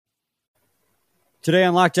Today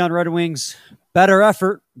on Locked On Red Wings, better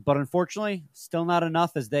effort, but unfortunately, still not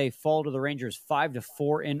enough as they fall to the Rangers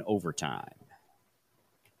 5-4 in overtime.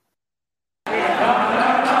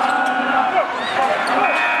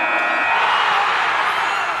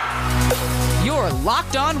 You're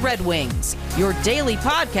Locked On Red Wings, your daily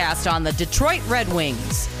podcast on the Detroit Red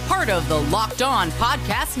Wings, part of the Locked On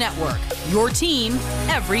Podcast Network, your team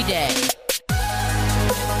every day.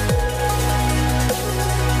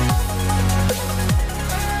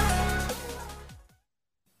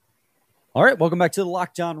 All right, welcome back to the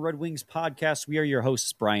Locked On Red Wings podcast. We are your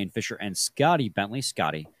hosts, Brian Fisher and Scotty Bentley.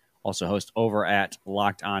 Scotty, also host over at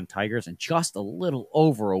Locked On Tigers, and just a little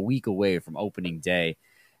over a week away from opening day.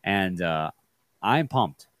 And I'm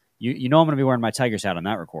pumped. You know I'm going to be wearing my Tigers hat on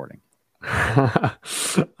that recording.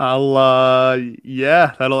 That'll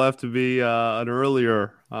have to be an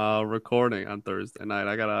earlier recording on Thursday night.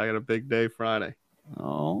 I got a big day Friday.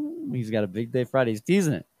 Oh, he's got a big day Friday. He's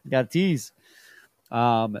teasing it. He's got to tease.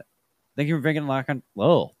 Thank you for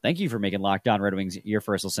making Locked On Red Wings your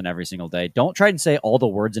first listen every single day. Don't try and say all the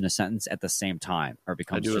words in a sentence at the same time, or it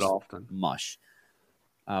becomes I do it often. Mush.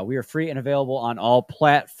 We are free and available on all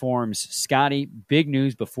platforms. Scotty, big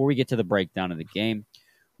news before we get to the breakdown of the game.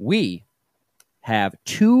 We have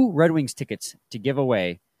 2 Red Wings tickets to give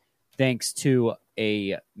away thanks to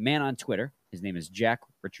a man on Twitter. His name is Jack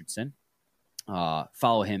Richardson.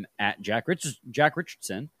 Follow him at Jack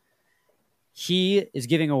Richardson. He is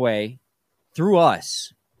giving away, through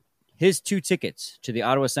us, his 2 tickets to the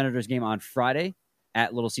Ottawa Senators game on Friday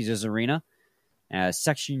at Little Caesars Arena,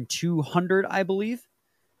 Section 200, I believe.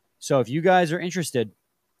 So if you guys are interested,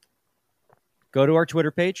 go to our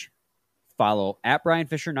Twitter page, follow at Brian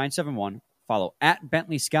Fisher 971, follow at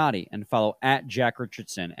Bentley Scotty, and follow at Jack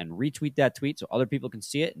Richardson, and retweet that tweet so other people can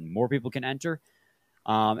see it and more people can enter.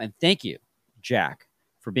 And thank you, Jack,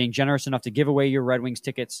 for being generous enough to give away your Red Wings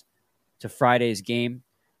tickets to Friday's game.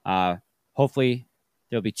 Hopefully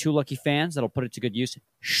there'll be 2 lucky fans that'll put it to good use.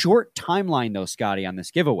 Short timeline, though, Scotty, on this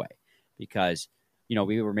giveaway, because,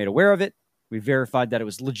 we were made aware of it. We verified that it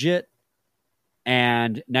was legit.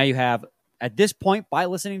 And now you have, at this point, by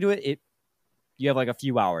listening to it, you have like a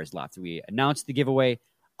few hours left. We announced the giveaway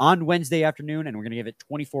on Wednesday afternoon, and we're going to give it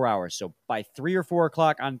 24 hours. So by 3 or 4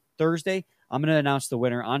 o'clock on Thursday, I'm going to announce the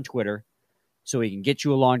winner on Twitter so we can get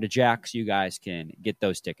you along to Jack so you guys can get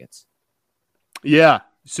those tickets. Yeah.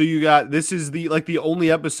 So this is the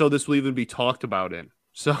only episode this will even be talked about in.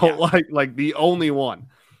 So yeah. like the only one,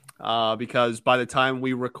 because by the time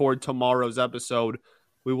we record tomorrow's episode,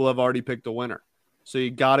 we will have already picked a winner. So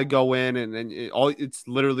you got to go in and it's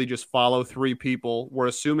literally just follow 3 people. We're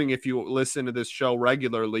assuming if you listen to this show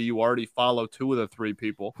regularly, you already follow 2 of the 3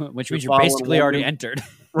 people, which means you're basically already entered.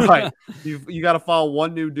 Right. You got to follow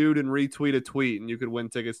one new dude and retweet a tweet, and you could win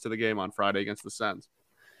tickets to the game on Friday against the Sens.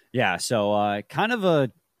 Yeah, so kind of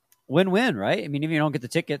a win-win, right? I mean, if you don't get the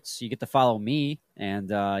tickets, you get to follow me, and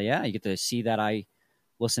you get to see that I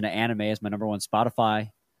listen to anime as my number 1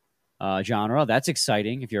 Spotify genre. That's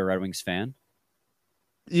exciting if you're a Red Wings fan.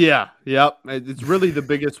 Yeah, yep. It's really the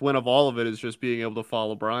biggest win of all of it is just being able to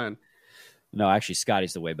follow Brian. No, actually,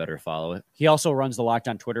 Scotty's the way better to follow. He also runs the Locked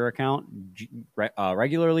On Twitter account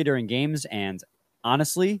regularly during games, and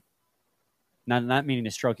honestly, not meaning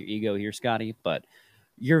to stroke your ego here, Scotty, but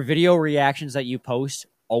your video reactions that you post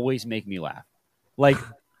always make me laugh. Like,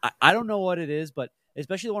 I don't know what it is, but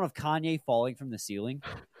especially the one of Kanye falling from the ceiling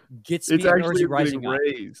gets me. It's actually rising getting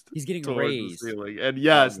raised. He's getting raised. The ceiling. And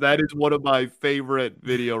yes, that is one of my favorite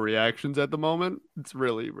video reactions at the moment. It's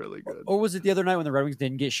really, really good. Or was it the other night when the Red Wings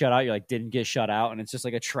didn't get shut out? You're like, didn't get shut out, and it's just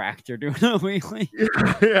like a tractor doing a wheelie.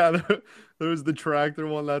 Yeah, there was the tractor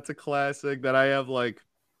one. That's a classic that I have. Like,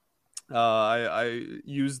 I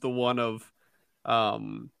use the one of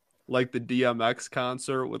like the DMX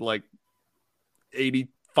concert with like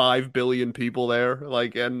 85 billion people there,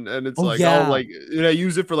 like, and it's I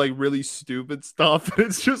use it for like really stupid stuff.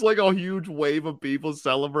 It's just like a huge wave of people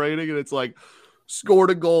celebrating, and it's like scored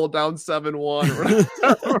a goal down 7-1.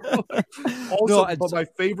 Also, but my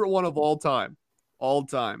favorite one of all time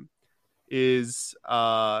is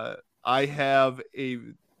I have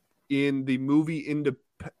in the movie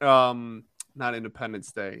not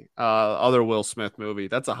Independence Day, other Will Smith movie.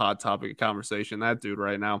 That's a hot topic of conversation, that dude,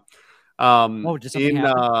 right now. Just something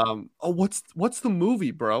happened? What's the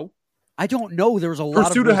movie, bro? I don't know. There was a lot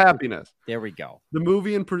Pursuit of Happiness. There we go. The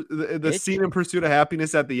movie and the scene in Pursuit of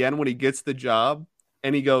Happiness at the end when he gets the job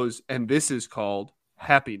and he goes, and this is called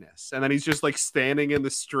happiness. And then he's just like standing in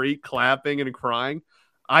the street clapping and crying.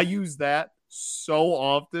 I use that so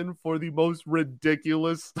often for the most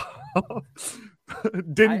ridiculous stuff.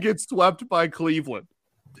 Didn't get swept by Cleveland.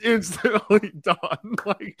 instantly done.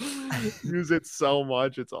 Like, use it so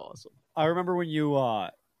much. It's awesome. I remember when you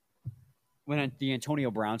when the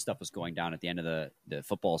Antonio Brown stuff was going down at the end of the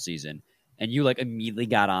football season, and you like immediately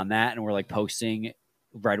got on that and were like posting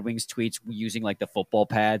Red Wings tweets using like the football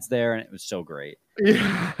pads there, and it was so great.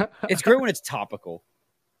 Yeah. It's great when it's topical.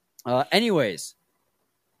 Anyways,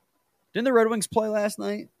 didn't the Red Wings play last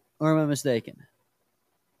night, or am I mistaken?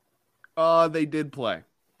 They did play.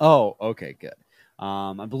 Oh, okay, good.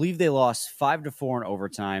 I believe they lost 5-4 in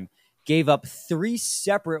overtime. Gave up 3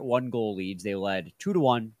 separate 1-goal leads. They led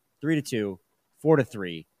 2-1, 3-2,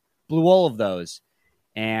 4-3. Blew all of those.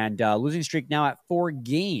 And losing streak now at 4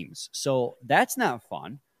 games. So that's not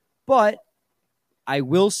fun. But I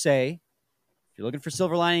will say, if you're looking for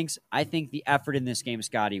silver linings, I think the effort in this game,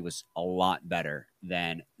 Scotty, was a lot better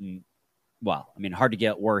than, well, I mean, hard to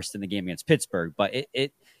get worse than the game against Pittsburgh. But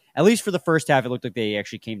it at least for the first half, it looked like they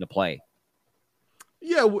actually came to play.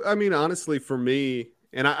 Yeah, I mean, honestly, for me,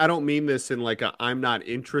 and I don't mean this in like a I'm not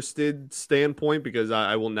interested standpoint, because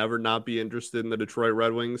I will never not be interested in the Detroit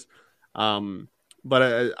Red Wings.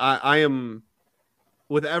 But I am,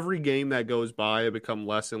 with every game that goes by, I become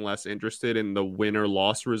less and less interested in the win or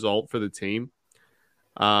loss result for the team.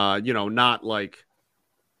 Not like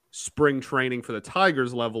spring training for the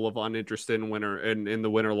Tigers level of uninterested in the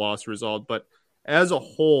win or loss result, but as a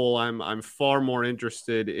whole, I'm far more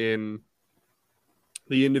interested in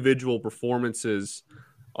the individual performances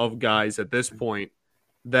of guys at this point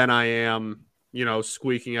than I am,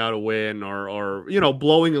 squeaking out a win or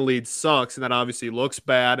blowing a lead sucks. And that obviously looks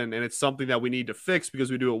bad. And it's something that we need to fix because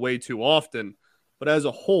we do it way too often. But as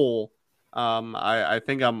a whole, I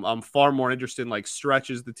think I'm far more interested in like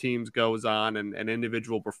stretches the teams goes on and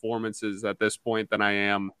individual performances at this point than I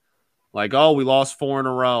am like, oh, we lost 4 in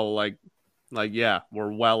a row. Like, yeah,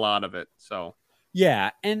 we're well out of it. So,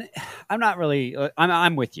 yeah. And I'm not really,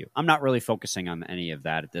 I'm with you. I'm not really focusing on any of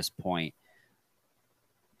that at this point.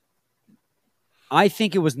 I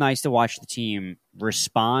think it was nice to watch the team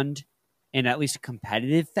respond in at least a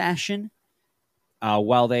competitive fashion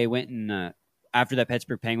while they went and after that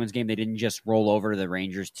Pittsburgh Penguins game, they didn't just roll over to the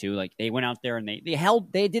Rangers too. Like they went out there and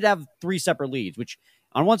they did have 3 separate leads, which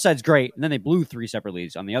on one side's great. And then they blew 3 separate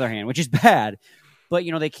leads on the other hand, which is bad. But,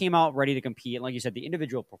 they came out ready to compete. And like you said, the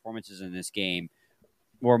individual performances in this game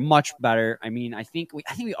were much better. I mean, I think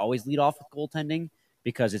we always lead off with goaltending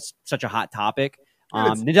because it's such a hot topic.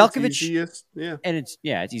 Nedeljkovic, it's easiest, yeah, and it's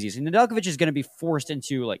easiest. And Nedeljkovic is going to be forced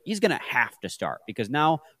into he's going to have to start because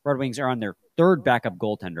now Red Wings are on their 3rd backup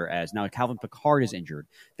goaltender as now Calvin Pickard is injured.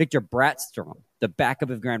 Victor Brattstrom, the backup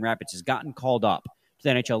of Grand Rapids, has gotten called up to the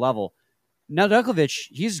NHL level. Nedeljkovic,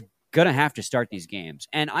 he's going to have to start these games,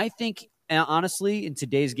 and I think honestly in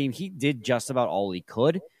today's game he did just about all he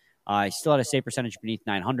could. He still had a save percentage beneath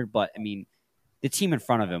 900, but I mean the team in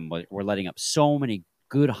front of him were letting up so many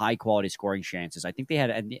good, high-quality scoring chances. I think they had,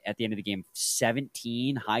 at the end of the game,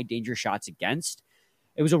 17 high-danger shots against.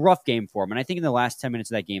 It was a rough game for him, and I think in the last 10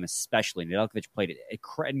 minutes of that game especially, Nedeljkovic played it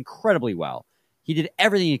incredibly well. He did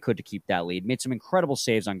everything he could to keep that lead, made some incredible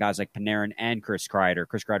saves on guys like Panarin and Chris Kreider.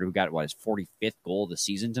 Chris Kreider, who got, his 45th goal of the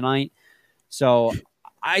season tonight. So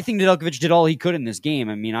I think Nedeljkovic did all he could in this game.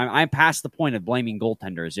 I mean, I'm past the point of blaming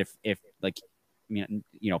goaltenders if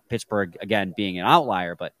Pittsburgh, again, being an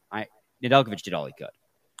outlier, but Nedeljkovic did all he could.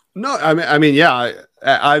 No, I mean, yeah,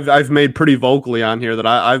 I've made pretty vocally on here that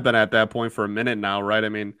I've been at that point for a minute now, right? I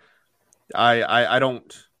mean, I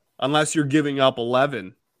don't, unless you're giving up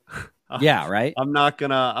 11. Yeah, right. I'm not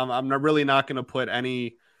really not gonna put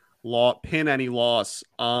any pin any loss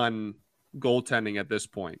on goaltending at this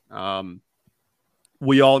point.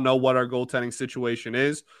 We all know what our goaltending situation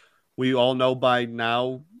is. We all know by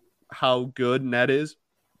now how good Ned is.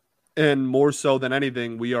 And more so than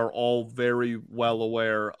anything, we are all very well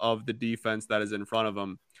aware of the defense that is in front of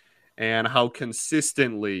him and how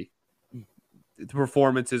consistently the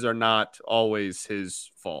performances are not always his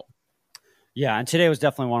fault. Yeah, and today was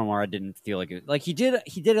definitely one where I didn't feel like it. Like he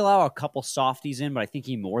did allow a couple softies in, but I think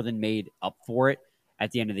he more than made up for it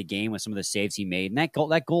at the end of the game with some of the saves he made. And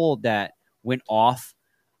that goal that went off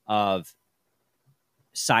of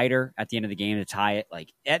Seider at the end of the game to tie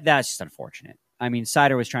it, that's just unfortunate. I mean,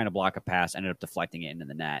 Seider was trying to block a pass, ended up deflecting it into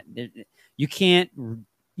the net. You can't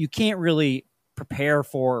really prepare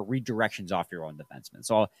for redirections off your own defenseman.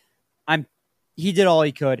 So he did all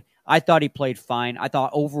he could. I thought he played fine. I thought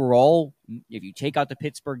overall, if you take out the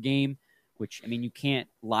Pittsburgh game, which, I mean, you can't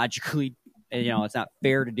logically, it's not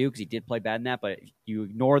fair to do because he did play bad in that, but if you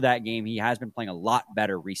ignore that game, he has been playing a lot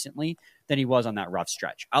better recently than he was on that rough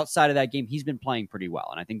stretch. Outside of that game, he's been playing pretty well,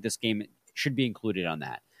 and I think this game should be included on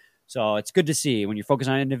that. So it's good to see when you're focused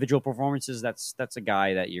on individual performances. That's a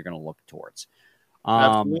guy that you're going to look towards.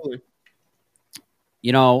 Absolutely.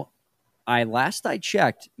 You know, last I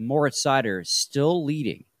checked, Moritz Seider is still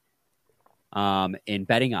leading in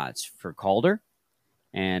betting odds for Calder.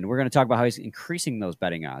 And we're going to talk about how he's increasing those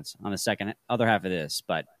betting odds on the other half of this.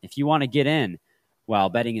 But if you want to get in while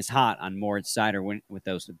betting is hot on Moritz Seider with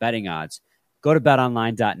those betting odds, go to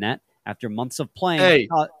betonline.net. After months of playing. Hey,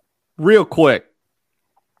 real quick.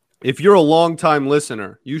 If you're a longtime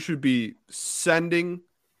listener, you should be sending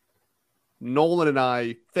Nolan and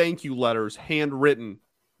I thank you letters handwritten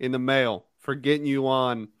in the mail for getting you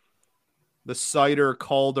on the Seider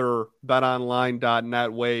Calder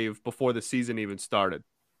betonline.net wave before the season even started.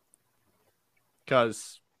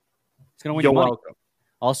 Because it's going to win you money. Welcome.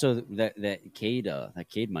 Also, that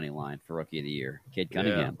Cade money line for Rookie of the Year, Cade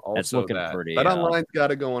Cunningham. Yeah, that's looking pretty. BetOnline's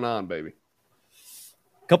got it going on, baby.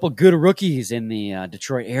 Couple good rookies in the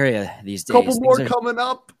Detroit area these days. Couple more coming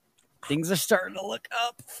up. Things are starting to look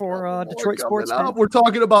up for Detroit sports fans. We're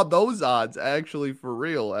talking about those odds actually for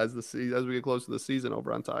real as we get close to the season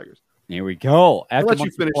over on Tigers. Here we go. I'll let you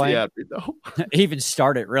finish the ad read, though. Even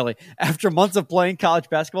started really. After months of playing, college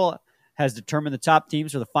basketball has determined the top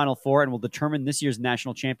teams for the Final Four and will determine this year's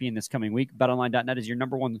national champion this coming week. BetOnline.net is your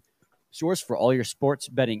number one source for all your sports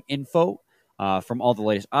betting info. From all the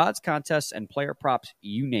latest odds, contests, and player props,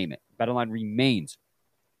 you name it. BetOnline remains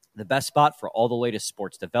the best spot for all the latest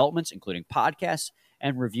sports developments, including podcasts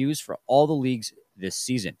and reviews for all the leagues this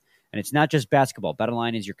season. And it's not just basketball.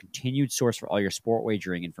 BetOnline is your continued source for all your sport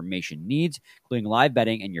wagering information needs, including live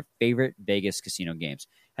betting and your favorite Vegas casino games.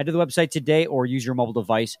 Head to the website today or use your mobile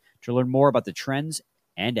device to learn more about the trends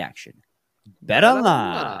and action.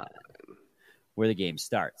 BetOnline, where the game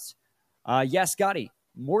starts. Yes, Scotty.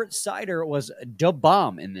 Moritz Seider was the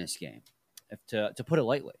bomb in this game, to put it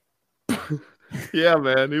lightly. Yeah,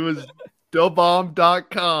 man. He was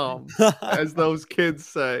dobomb.com, as those kids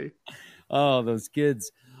say. Oh, those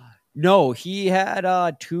kids. No, he had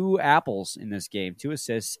 2 apples in this game, 2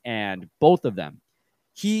 assists, and both of them.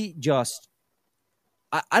 He just,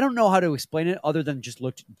 I don't know how to explain it other than just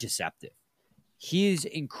looked deceptive. He's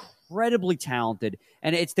incredibly talented,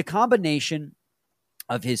 and it's the combination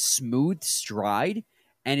of his smooth stride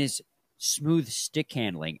and his smooth stick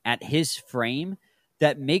handling at his frame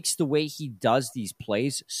that makes the way he does these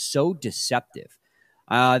plays so deceptive.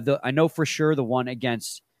 I know for sure the one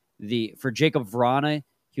for Jacob Vrana,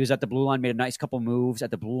 he was at the blue line, made a nice couple moves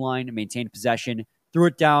at the blue line, maintained possession, threw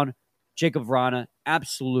it down. Jacob Vrana,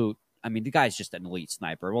 absolute. I mean, the guy's just an elite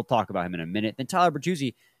sniper. We'll talk about him in a minute. Then Tyler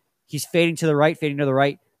Bertuzzi, he's fading to the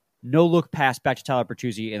right. No look pass back to Tyler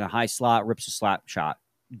Bertuzzi in a high slot, rips a slap shot,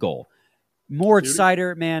 goal. Moritz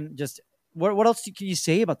Seider, man, just what else can you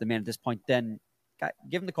say about the man at this point? Then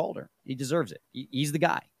give him the Calder. He deserves it. He's the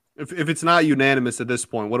guy. If it's not unanimous at this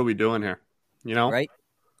point, what are we doing here? You know, right?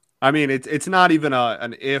 I mean, it's not even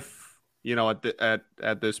an if. You know,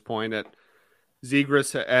 at this point, at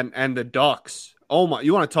Zegras and the Ducks. Oh my!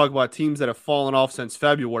 You want to talk about teams that have fallen off since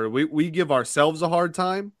February? We give ourselves a hard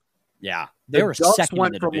time. Yeah, they were Ducks second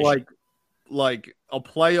went in the from division. like a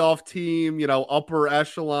playoff team, you know, upper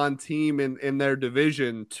echelon team in their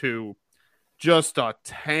division to just a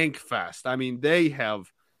tank fest. I mean, they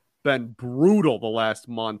have been brutal the last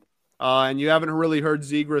month, and you haven't really heard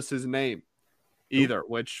Zegras' name either,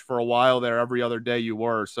 which for a while there, every other day you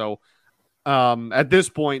were. So at this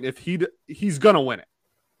point, if he's going to win it.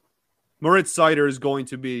 Moritz Seider is going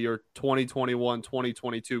to be your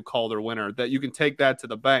 2021-2022 Calder winner. That you can take that to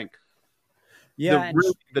the bank. Yeah,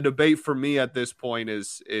 the debate for me at this point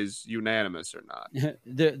is unanimous or not.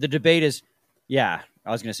 The debate is, yeah.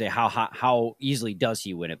 I was going to say how easily does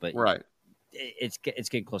he win it, but right, it's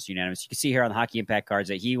getting close to unanimous. You can see here on the Hockey Impact cards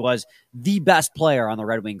that he was the best player on the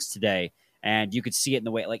Red Wings today, and you could see it in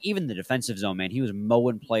the way, like even the defensive zone, man, he was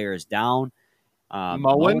mowing players down.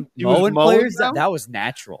 Mowing players down? That was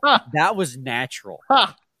natural. That was natural.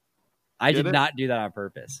 I did not do that on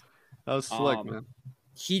purpose. That was slick, man.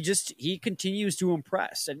 He continues to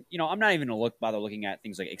impress, and you know I'm not even going to bother looking at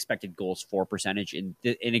things like expected goals for percentage in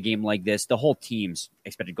a game like this. The whole team's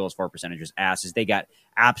expected goals for percentage was asses. They got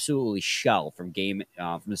absolutely shelled from the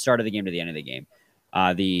start of the game to the end of the game.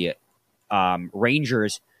 The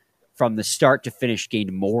Rangers from the start to finish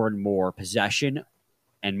gained more and more possession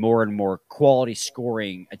and more quality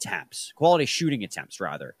shooting attempts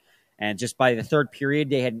rather. And just by the third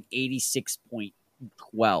period, they had an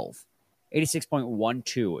 86.12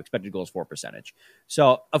 expected goals for percentage.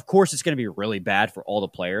 So, of course, it's going to be really bad for all the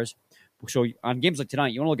players. So, on games like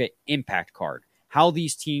tonight, you want to look at impact card, how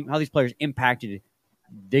these players impacted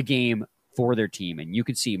the game for their team. And you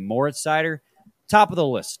can see Moritz Seider, top of the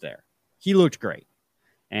list there. He looked great.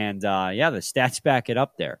 And, the stats back it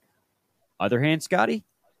up there. Other hand, Scotty,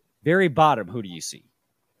 very bottom, who do you see?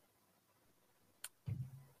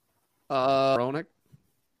 Hronek.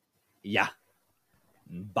 Yeah.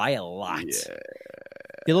 By a lot. Yeah.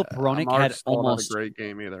 Filip Hronek had almost not a great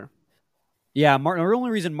game either. Yeah, the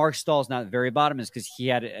only reason Mark Stahl is not very bottom is because he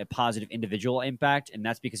had a positive individual impact, and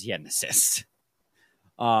that's because he had an assist.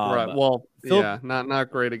 Right. Well,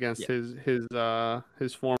 not great against his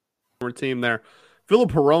former team there.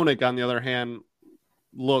 Filip Hronek, on the other hand,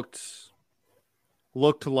 looked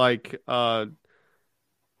like a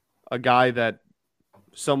guy that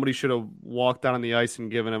somebody should have walked out on the ice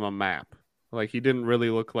and given him a map. Like, he didn't really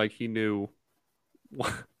look like he knew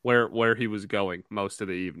where he was going most of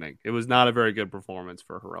the evening. It was not a very good performance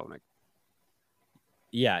for Hronek.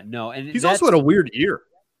 Yeah, no, and he's also had a weird year.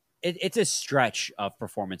 It's a stretch of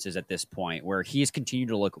performances at this point where he's continued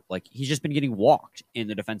to look like he's just been getting walked in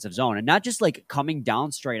the defensive zone, and not just like coming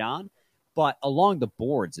down straight on, but along the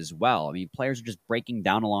boards as well. I mean, players are just breaking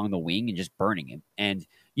down along the wing and just burning him. And,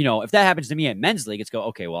 if that happens to me at men's league, it's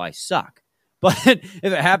okay, well, I suck. But if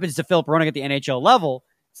it happens to Filip Hronek at the NHL level,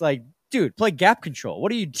 it's like, dude, play gap control.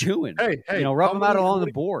 What are you doing? Hey, rub him out along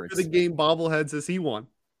the boards. The game bobbleheads has he won?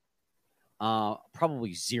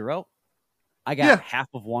 Probably 0. I got half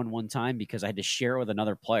of one time because I had to share it with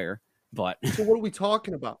another player. But so what are we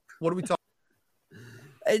talking about? No,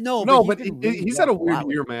 but he's had a weird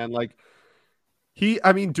year, man. Like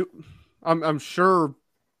I'm sure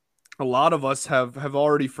a lot of us have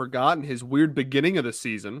already forgotten his weird beginning of the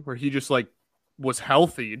season where he just like was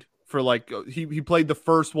healthied for like he played the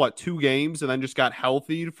first 2 games and then just got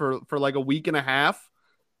healthied for like a week and a half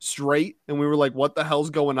straight, and we were like, what the hell's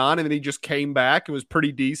going on? And then he just came back and was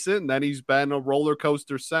pretty decent, and then he's been a roller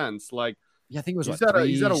coaster since. Like, I think it was he's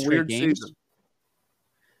had a weird season.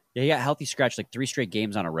 Yeah, he got healthy scratch like 3 straight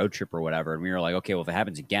games on a road trip or whatever, and we were like, okay, well, if it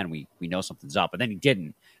happens again, we know something's up. And then he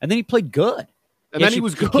didn't, and then he played good, and then he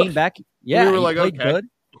was good. He came back, yeah, we were like, okay, good.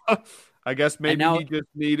 I guess maybe he just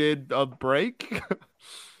needed a break.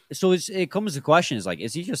 So it comes to the question is like,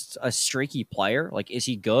 is he just a streaky player? Like, is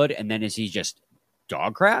he good, and then is he just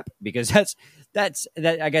dog crap? Because that's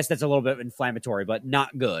I guess that's a little bit inflammatory, but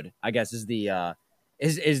not good, I guess is the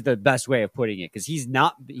best way of putting it, because he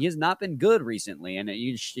has not been good recently, and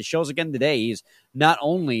it shows again today. He's not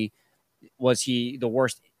only was he the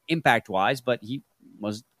worst impact wise, but he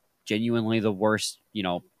was genuinely the worst,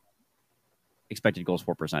 expected goals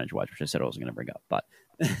for percentage wise, which I said I wasn't going to bring up, but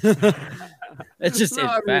it's just you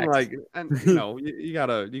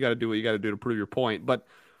gotta do what you gotta do to prove your point, but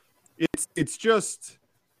it's just,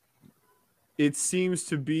 it seems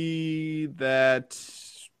to be that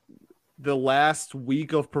the last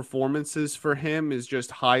week of performances for him is just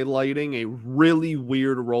highlighting a really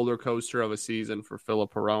weird roller coaster of a season for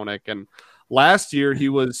Filip Hronek. And last year he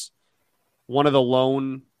was one of the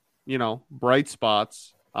lone, bright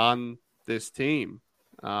spots on this team,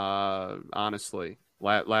 honestly,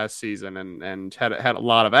 last season, and had a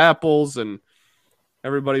lot of apples, and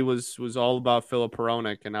everybody was all about Filip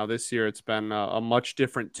Hronek, and now this year it's been a much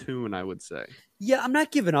different tune, I would say. Yeah, I'm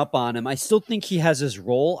not giving up on him. I still think he has his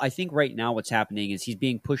role. I think right now what's happening is he's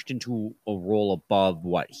being pushed into a role above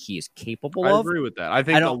what he is capable of. I agree with that. I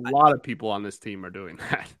think a lot of people on this team are doing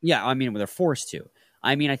that. Yeah, I mean, they're forced to.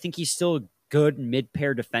 I mean, I think he's still a good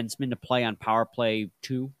mid-pair defenseman to play on power play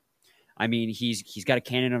 2. I mean, he's got a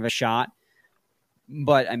cannon of a shot,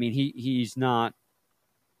 but I mean, he's not,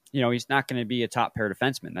 he's not going to be a top pair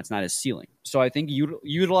defenseman. That's not his ceiling. So I think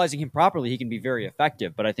utilizing him properly, he can be very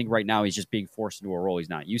effective. But I think right now he's just being forced into a role he's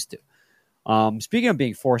not used to. Speaking of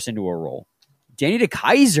being forced into a role, Danny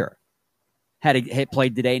DeKeyser had a hit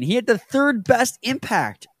played today, and he had the 3rd best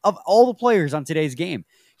impact of all the players on today's game.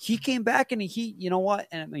 He came back and you know what?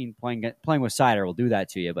 And I mean, playing with cider will do that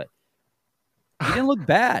to you, but he didn't look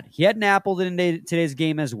bad. He had an apple in today's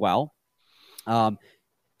game as well. So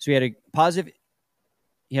he had a positive.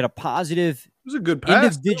 He had a positive it was a good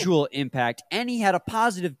pass, individual impact, and he had a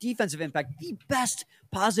positive defensive impact, the best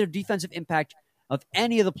positive defensive impact of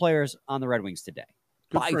any of the players on the Red Wings today.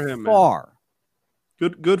 Good by for him, far.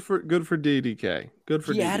 Man. Good for DDK. Good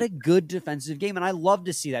for he DDK. had a good defensive game, and I love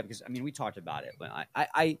to see that because, I mean, we talked about it. But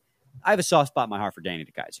I have a soft spot in my heart for Danny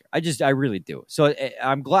DeKeyser. I really do. So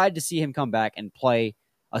I'm glad to see him come back and play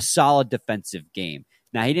a solid defensive game.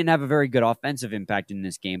 Now, he didn't have a very good offensive impact in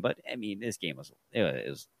this game, but I mean, this game was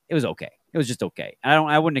okay. It was just okay. And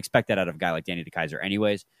I wouldn't expect that out of a guy like Danny DeKeyser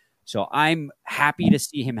anyways. So I'm happy to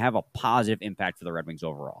see him have a positive impact for the Red Wings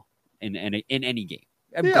overall in any game.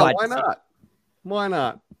 Why not? Why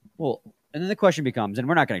not? Well, and then the question becomes, and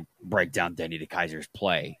we're not going to break down Danny DeKeyser's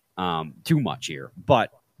play too much here.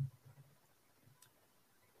 But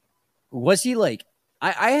was he like,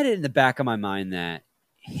 I had it in the back of my mind that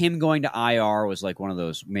him going to IR was like one of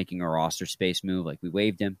those making a roster space move. Like we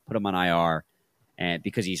waived him, put him on IR, and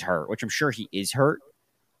because he's hurt, which I'm sure he is hurt,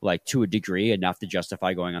 like to a degree, enough to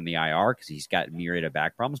justify going on the IR because he's got myriad of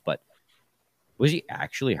back problems. But was he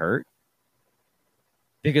actually hurt?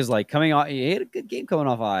 Because like coming off, he had a good game coming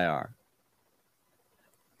off IR.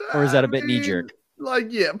 Or is that a bit knee jerk? Like,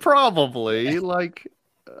 yeah, probably. Like,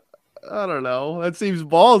 I don't know. That seems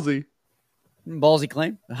ballsy. Ballsy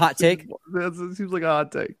claim, hot take. It seems like a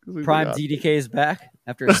hot take. Prime DDK is back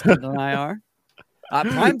after a stint on IR.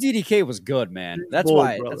 Prime DDK was good, man. That's bold,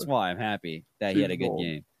 why. brother. That's why I'm happy that he had a good bold.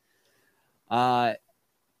 game.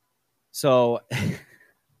 So,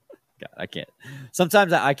 God, I can't.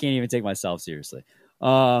 Sometimes I can't even take myself seriously.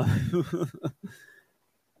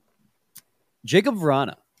 Jacob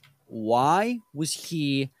Vrana, why was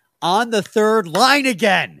he on the third line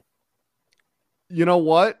again? You know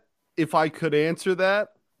what? If I could answer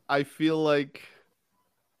that, I feel like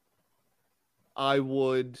I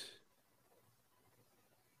would.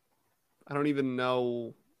 I don't even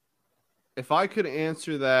know. If I could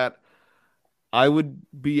answer that, I would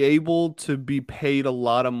be able to be paid a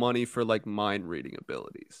lot of money for like mind reading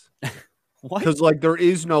abilities. What? Because like there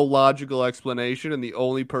is no logical explanation, and the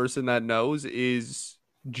only person that knows is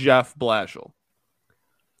Jeff Blashill.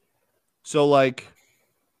 So like,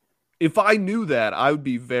 if I knew that, I would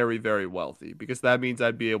be very, very wealthy because that means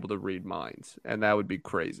I'd be able to read minds, and that would be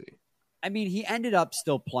crazy. I mean, he ended up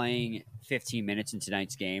still playing 15 minutes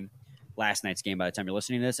in last night's game by the time you're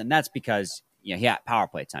listening to this, and that's because he had power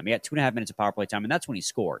play time. He had 2.5 minutes of power play time, and that's when he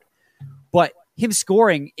scored. But him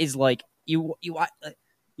scoring is like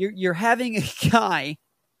you're having a guy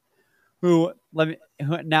who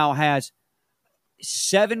now has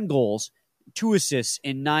 7 goals, 2 assists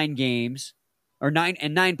in 9 games, or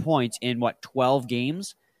 9 points in 12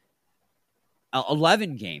 games,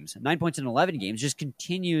 11 games, 9 points in 11 games. Just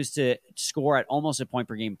continues to score at almost a point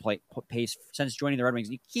per game pace since joining the Red Wings.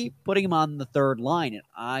 You keep putting him on the third line, and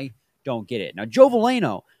I don't get it. Now Joe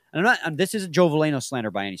Veleno, and this isn't Joe Veleno slander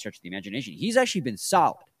by any stretch of the imagination. He's actually been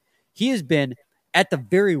solid. He has been at the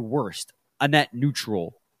very worst a net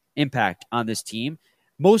neutral impact on this team.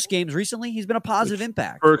 Most games recently, he's been a positive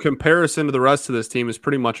impact. For comparison to the rest of this team, is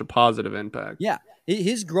pretty much a positive impact. Yeah,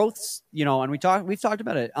 his growth, and we've talked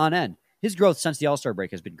about it on end. His growth since the All-Star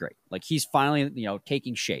break has been great. Like he's finally,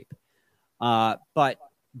 taking shape. But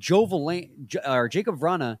Jacob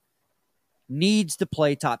Vrana needs to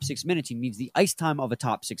play top 6 minutes. He needs the ice time of a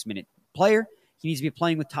top 6 minute player. He needs to be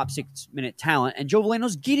playing with top 6 minute talent. And Joe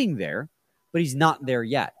Veleno's getting there, but he's not there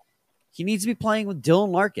yet. He needs to be playing with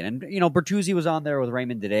Dylan Larkin. And, Bertuzzi was on there with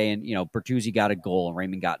Raymond today, and, Bertuzzi got a goal and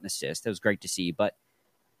Raymond got an assist. That was great to see. But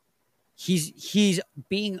he's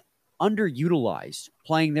being underutilized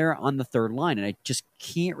playing there on the third line. And I just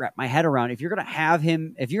can't wrap my head around if you're going to have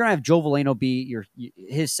Joe Veleno be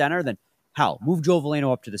his center, then move Joe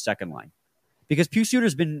Veleno up to the second line. Because Pius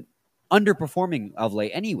Suter's been underperforming of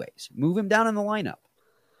late anyways. Move him down in the lineup.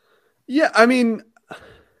 Yeah, I mean,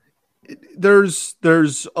 there's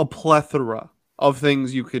a plethora of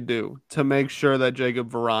things you could do to make sure that Jacob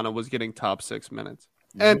Vrana was getting top 6 minutes.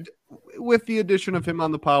 Mm-hmm. And with the addition of him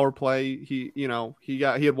on the power play, he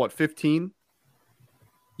had what, 15?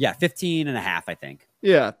 Yeah, 15 and a half, I think.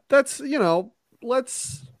 Yeah, that's,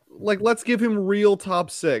 let's give him real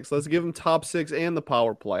top 6. Let's give him top 6 and the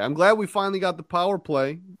power play. I'm glad we finally got the power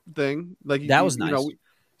play thing. Like that was nice.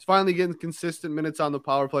 He's finally getting consistent minutes on the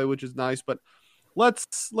power play, which is nice. But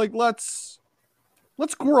let's grow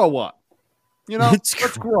up. Let's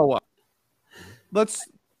grow up.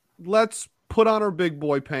 Let's put on our big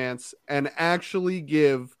boy pants and actually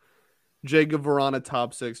give Jacob Vrana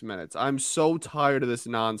top 6 minutes. I'm so tired of this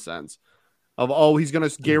nonsense of, he's going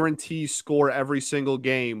to guarantee score every single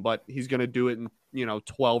game, but he's going to do it in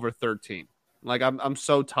 12 or 13. Like I'm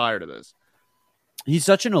so tired of this. He's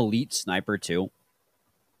such an elite sniper too.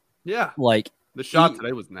 Yeah. Like the shot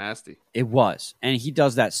today was nasty. It was. And he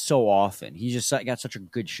does that so often. He just got such a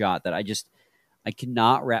good shot that I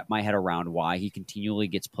cannot wrap my head around why he continually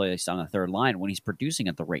gets placed on the third line when he's producing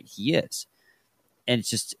at the rate he is. And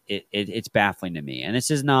it's just, it's baffling to me. And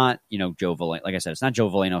this is not, Joe Veleno. Like I said, it's not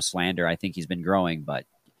Joe Veleno slander. I think he's been growing. But,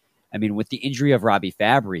 I mean, with the injury of Robbie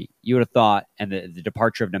Fabry, you would have thought, and the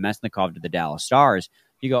departure of Nemesnikov to the Dallas Stars,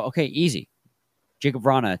 you go, okay, easy. Jacob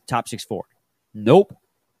Vrana, top 6 forward. Nope.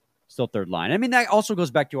 Still third line. I mean, that also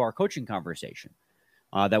goes back to our coaching conversation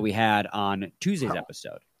that we had on Tuesday's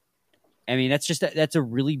episode. I mean, that's a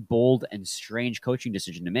really bold and strange coaching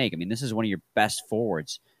decision to make. I mean, this is one of your best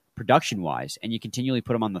forwards production wise, and you continually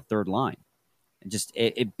put him on the third line. And just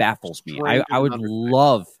it baffles me. Strange I would and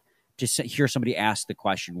love to hear somebody ask the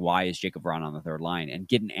question, why is Jacob Vrana on the third line, and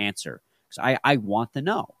get an answer. Because I want to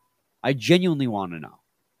know. I genuinely want to know.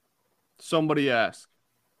 Somebody ask.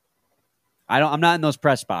 I'm not in those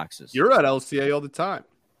press boxes. You're at LCA all the time.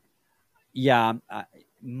 Yeah,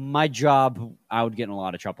 my job, I would get in a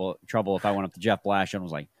lot of trouble if I went up to Jeff Blashill and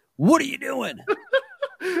was like, "What are you doing?"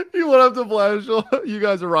 You went up to Blashill. You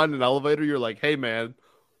guys are riding an elevator. You're like, "Hey, man,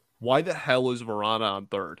 why the hell is Vrana on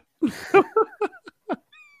third?"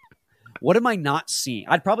 What am I not seeing?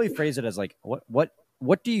 I'd probably phrase it as like,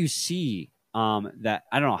 what do you see? That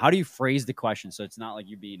I don't know. How do you phrase the question so it's not like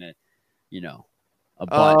you being a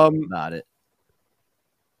butt about it?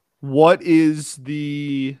 What is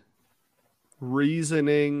the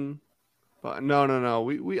reasoning? But no.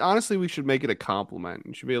 We honestly, we should make it a compliment.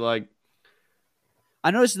 It should be like,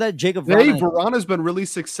 I noticed that Jacob Vrana's been really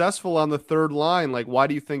successful on the third line. Like, why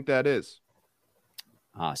do you think that is?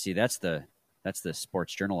 See, that's the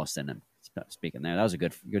sports journalist in him speaking there. That was a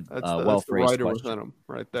good That's well the phrased writer question. within him,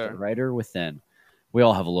 right there. The writer within. We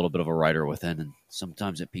all have a little bit of a writer within, and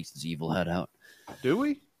sometimes it peeks his evil head out. Do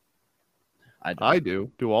we? I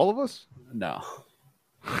do. Do all of us? No.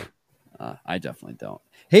 I definitely don't.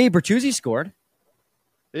 Hey, Bertuzzi scored.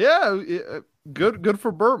 Yeah, good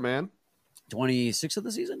for Bert, man. 26 of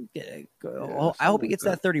the season. I hope he gets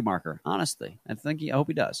that 30 marker. Honestly, I hope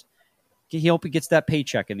he does. I hope he gets that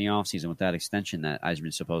paycheck in the offseason with that extension that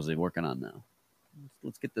Eisman's supposedly working on now.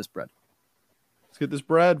 Let's get this bread. Let's get this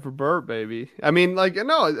bread for Bert, baby. I mean,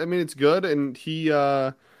 it's good, and he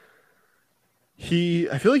I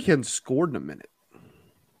feel like he hadn't scored in a minute.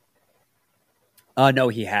 No,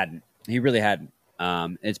 he hadn't. He really hadn't.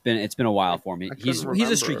 It's been a while for me. He's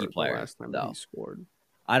a streaky player. Last time though. he scored.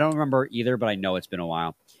 I don't remember either, but I know it's been a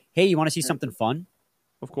while. Hey, you want to see something fun?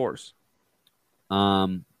 Of course.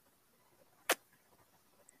 Oh,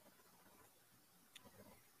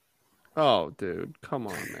 dude, come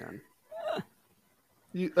on, man.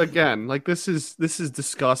 This is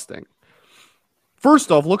disgusting.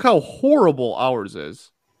 First off, look how horrible ours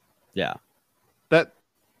is. Yeah. That's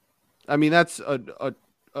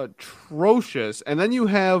atrocious. And then you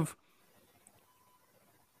have,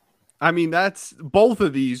 that's both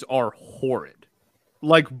of these are horrid.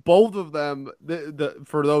 Like both of them.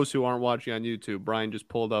 For those who aren't watching on YouTube, Brian just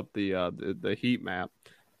pulled up the heat map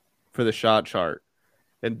for the shot chart,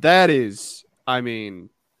 and that is,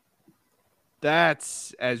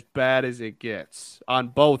 that's as bad as it gets on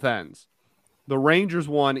both ends. The Rangers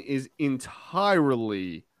one is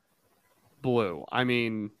entirely blue.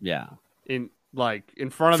 Yeah. In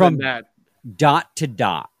front of the net, dot to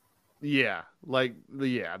dot. Yeah,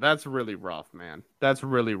 that's really rough, man. That's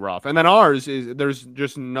really rough. And then ours is there's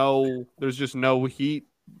just no heat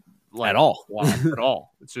at all. At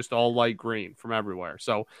all. It's just all light green from everywhere.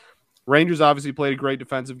 So Rangers obviously played a great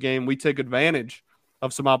defensive game. We take advantage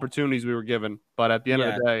of some opportunities we were given, but at the end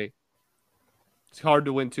of the day, it's hard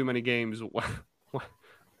to win too many games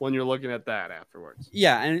when you're looking at that afterwards.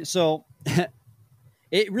 Yeah, and so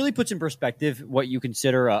it really puts in perspective what you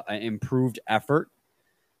consider an improved effort.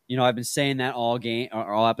 I've been saying that all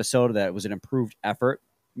episode that it was an improved effort.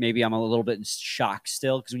 Maybe I'm a little bit in shock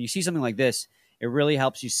still, because when you see something like this, it really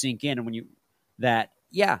helps you sink in. And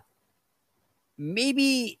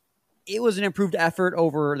maybe it was an improved effort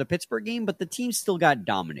over the Pittsburgh game, but the team still got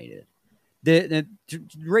dominated. The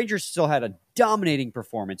Rangers still had a dominating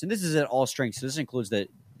performance, and this is at all strengths. So this includes the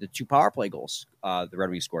 2 power play goals the Red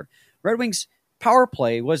Wings scored. Red Wings power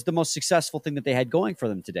play was the most successful thing that they had going for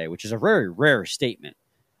them today, which is a very rare statement.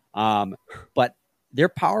 But their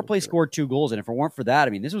power play scored 2 goals, and if it weren't for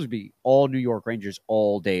that, this would be all New York Rangers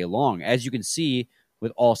all day long. As you can see,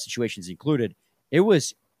 with all situations included, it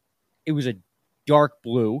was a dark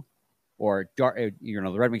blue, or dark.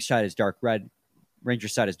 The Red Wings side is dark red,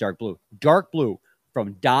 Rangers side is dark blue. Dark blue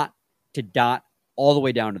from dot to dot all the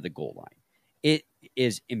way down to the goal line. It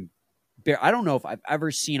is I don't know if I've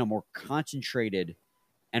ever seen a more concentrated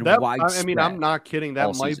and widespread. I'm not kidding.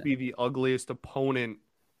 That might season. be the ugliest opponent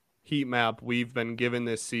heat map we've been given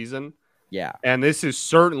this season. Yeah. And this is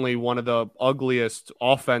certainly one of the ugliest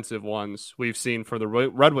offensive ones we've seen for the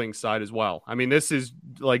Red Wings side as well. This is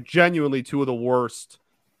genuinely 2 of the worst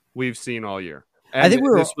we've seen all year. And I think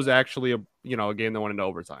this was actually a game that went into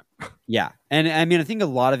overtime. Yeah. And I think a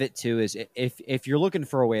lot of it too is if you're looking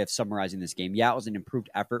for a way of summarizing this game, it was an improved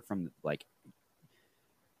effort from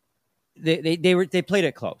they played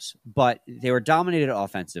it close, but they were dominated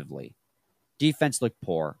offensively. Defense looked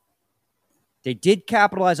poor. They did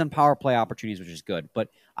capitalize on power play opportunities, which is good, but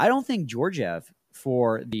I don't think Georgiev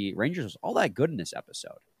for the Rangers was all that good in this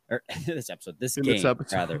episode. or this In this game,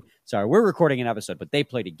 episode. rather. Sorry, we're recording an episode, but they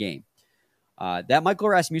played a game. That Michael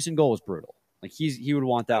Rasmussen goal was brutal. Like he would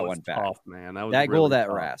want that was one back. tough, man. That was That really goal, that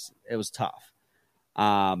tough. Ras, it was tough. The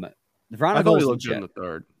I Verona thought goal he was looked good legit. in the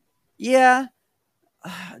third. Yeah,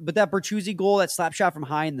 but that Bertuzzi goal, that slap shot from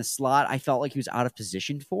high in the slot, I felt like he was out of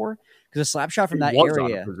position for, because a slap shot from that He was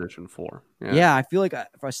area. out of position for. Yeah, I feel like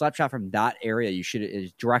for a slap shot from that area, you should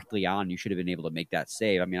is directly on. You should have been able to make that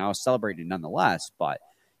save. I mean, I was celebrating nonetheless, but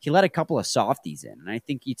he let a couple of softies in, and I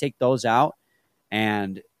think you take those out,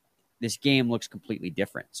 and this game looks completely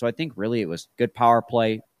different. So I think really it was good power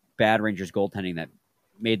play, bad Rangers goaltending that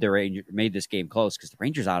made this game close, because the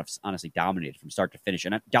Rangers honestly dominated from start to finish,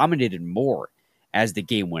 and dominated more as the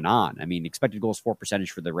game went on. I mean, expected goals for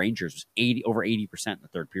percentage for the Rangers was over 80% in the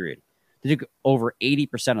third period. They took over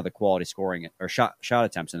 80% of the quality scoring or shot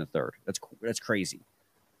attempts in the third. That's crazy.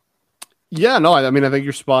 Yeah, no, I mean, I think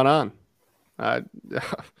you're spot on.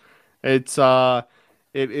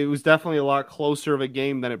 It was definitely a lot closer of a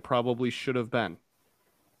game than it probably should have been.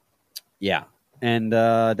 Yeah, and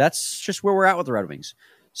that's just where we're at with the Red Wings.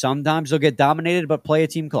 Sometimes they'll get dominated, but play a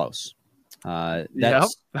team close.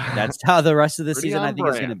 That's how the rest of the Pretty season, on I think,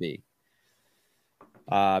 is going to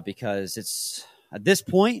brand. be. Because it's at this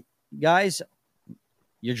point, guys,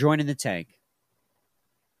 you're joining the tank.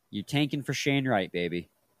 You're tanking for Shane Wright, baby.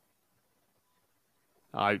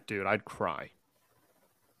 I'd cry.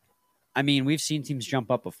 I mean, we've seen teams jump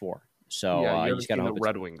up before, so Yeah, you you just haven't got to seen hope the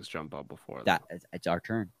Red Wings jump up before. that it's our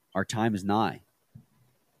turn. Our time is nigh.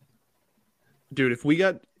 Dude,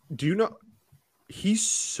 do you know, he's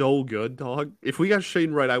so good, dog. If we got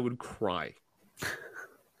Shane Wright, I would cry.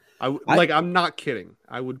 I'm not kidding.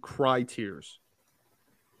 I would cry tears.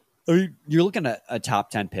 You're looking at a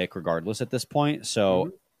top 10 pick regardless at this point.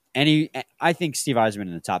 So I think Steve Yzerman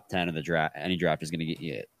in the top 10 of the draft, any draft, is going to get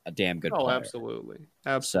you a damn good player. Absolutely.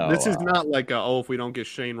 So, this is not like if we don't get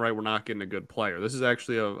Shane Wright, we're not getting a good player. This is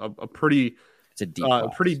actually a pretty it's a deep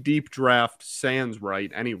pretty deep draft, sans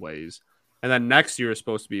Wright anyways. And then next year is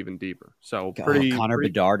supposed to be even deeper. So Connor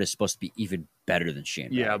Bedard is supposed to be even better than Shane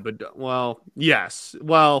Wright. Yeah, but yes.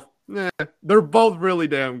 Well, they're both really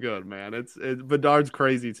damn good, man. It's Bedard's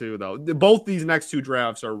crazy too, though. Both these next two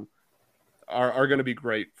drafts are going to be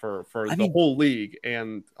great for the whole league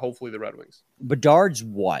and hopefully the Red Wings. Bedard's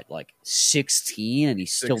what, like 16, and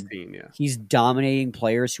he's 16, yeah. He's dominating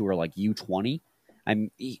players who are like U20.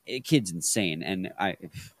 Kid's insane, and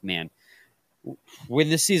when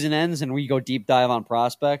this season ends and we go deep dive on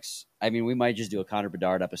prospects, I mean, we might just do a Connor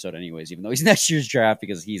Bedard episode anyways, even though he's next year's draft,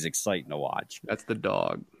 because he's exciting to watch. That's the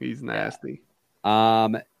dog. He's nasty.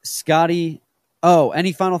 Scotty,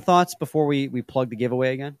 any final thoughts before we plug the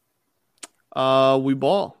giveaway again? We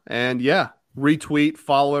ball. And yeah, retweet,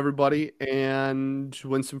 follow everybody, and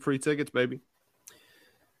win some free tickets, baby.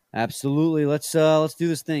 Absolutely. Let's do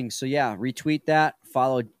this thing. So yeah, retweet that.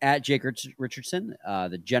 Follow at Jake Richardson,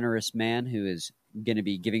 the generous man who is going to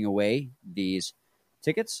be giving away these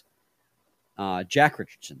tickets. Jack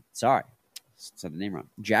Richardson. Sorry, said the name wrong.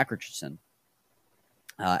 Jack Richardson.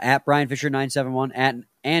 At Brian Fisher 971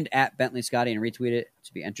 at Bentley Scotty, and retweet it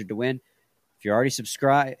to be entered to win. If you're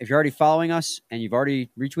already following us and you've already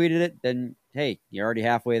retweeted it, then hey, you're already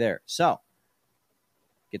halfway there. So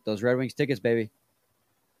get those Red Wings tickets, baby.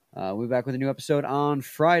 We'll be back with a new episode on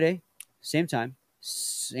Friday. Same time,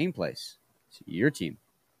 same place. It's your team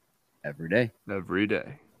every day. Every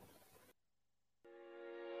day.